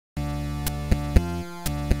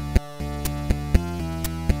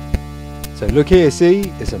So look here,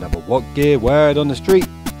 see, it's another What Gear word on the street,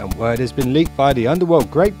 and word has been leaked by the underworld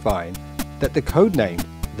grapevine that the codename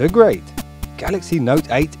The Great Galaxy Note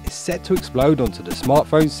 8 is set to explode onto the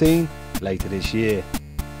smartphone scene later this year,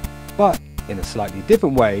 but in a slightly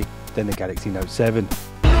different way than the Galaxy Note 7.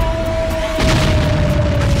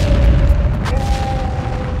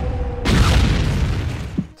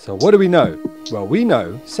 So what do we know? Well, we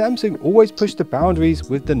know Samsung always pushed the boundaries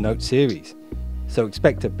with the Note series, so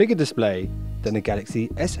expect a bigger display than the Galaxy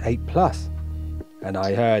S8 Plus. And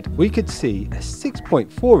I heard we could see a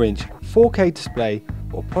 6.4 inch 4K display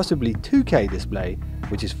or possibly 2K display,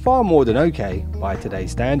 which is far more than okay by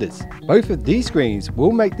today's standards. Both of these screens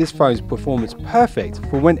will make this phone's performance perfect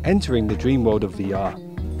for when entering the dream world of VR.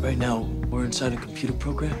 Right now, we're inside a computer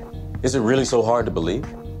program. Is it really so hard to believe?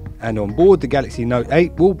 And on board the Galaxy Note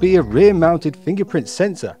 8 will be a rear-mounted fingerprint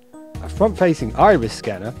sensor, a front-facing iris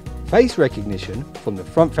scanner, face recognition from the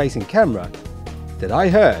front-facing camera that I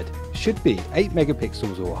heard should be 8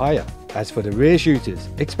 megapixels or higher. As for the rear shooters,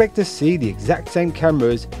 expect to see the exact same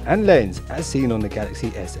cameras and lens as seen on the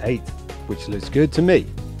Galaxy S8, which looks good to me.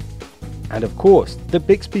 And of course, the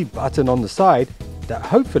Bixby button on the side that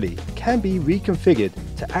hopefully can be reconfigured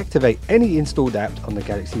to activate any installed apps on the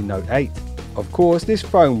Galaxy Note 8. Of course, this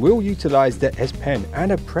phone will utilize the S Pen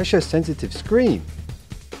and a pressure-sensitive screen,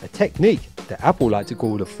 a technique that Apple like to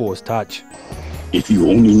call the Force Touch. If you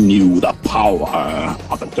only knew the power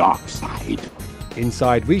of the dark side.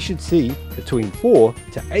 Inside we should see between 4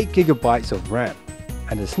 to 8 gigabytes of RAM,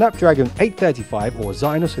 and a Snapdragon 835 or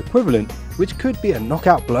Exynos equivalent, which could be a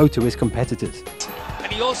knockout blow to his competitors.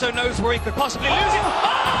 And he also knows where he could possibly lose it.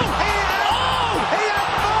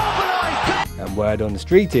 And word on the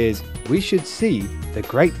street is, we should see the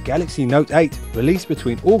great Galaxy Note 8 released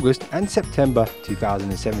between August and September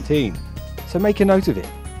 2017, so make a note of it.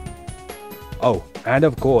 Oh, and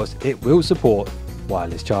of course it will support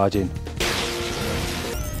wireless charging.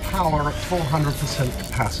 Power at 400%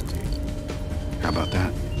 capacity. How about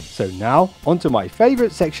that? So now onto my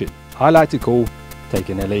favourite section, I like to call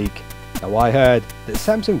taking a leak. Now I heard that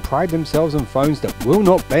Samsung pride themselves on phones that will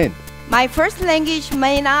not bend. My first language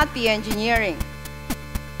may not be engineering,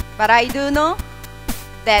 but I do know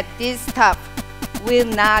that this stuff will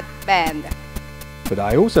not bend. But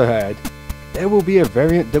I also heard there will be a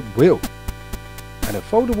variant that will, and a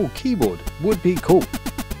foldable keyboard would be cool.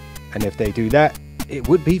 And if they do that, it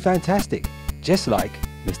would be fantastic, just like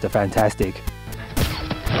Mr. Fantastic.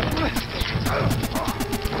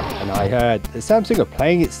 And I heard that Samsung are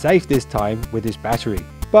playing it safe this time with this battery,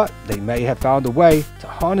 but they may have found a way to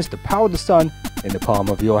harness the power of the sun in the palm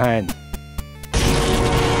of your hand.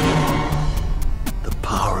 The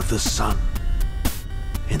power of the sun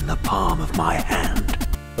in the palm of my hand.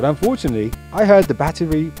 But unfortunately, I heard the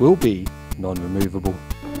battery will be non-removable.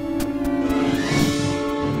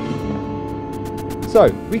 So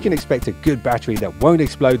we can expect a good battery that won't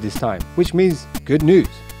explode this time, which means good news.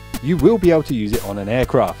 You will be able to use it on an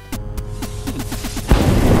aircraft.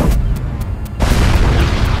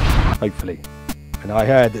 Hopefully. And I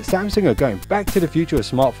heard that Samsung are going back to the future of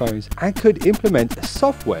smartphones and could implement a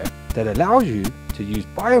software that allows you to use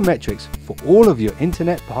biometrics for all of your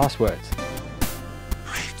internet passwords.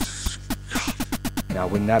 Now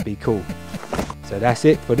wouldn't that be cool? So that's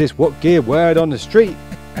it for this What Gear word on the street,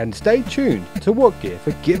 and stay tuned to What Gear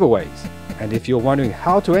for giveaways. And if you're wondering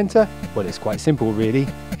how to enter, well, it's quite simple really.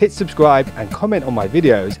 Hit subscribe and comment on my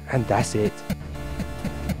videos, and that's it.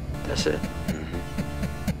 That's it.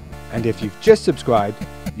 And if you've just subscribed,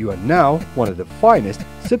 you are now one of the finest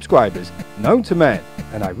subscribers known to man,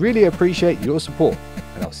 and I really appreciate your support.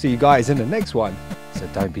 And I'll see you guys in the next one, so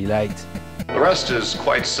don't be late. The rest is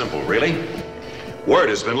quite simple, really. Word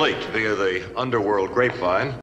has been leaked via the underworld grapevine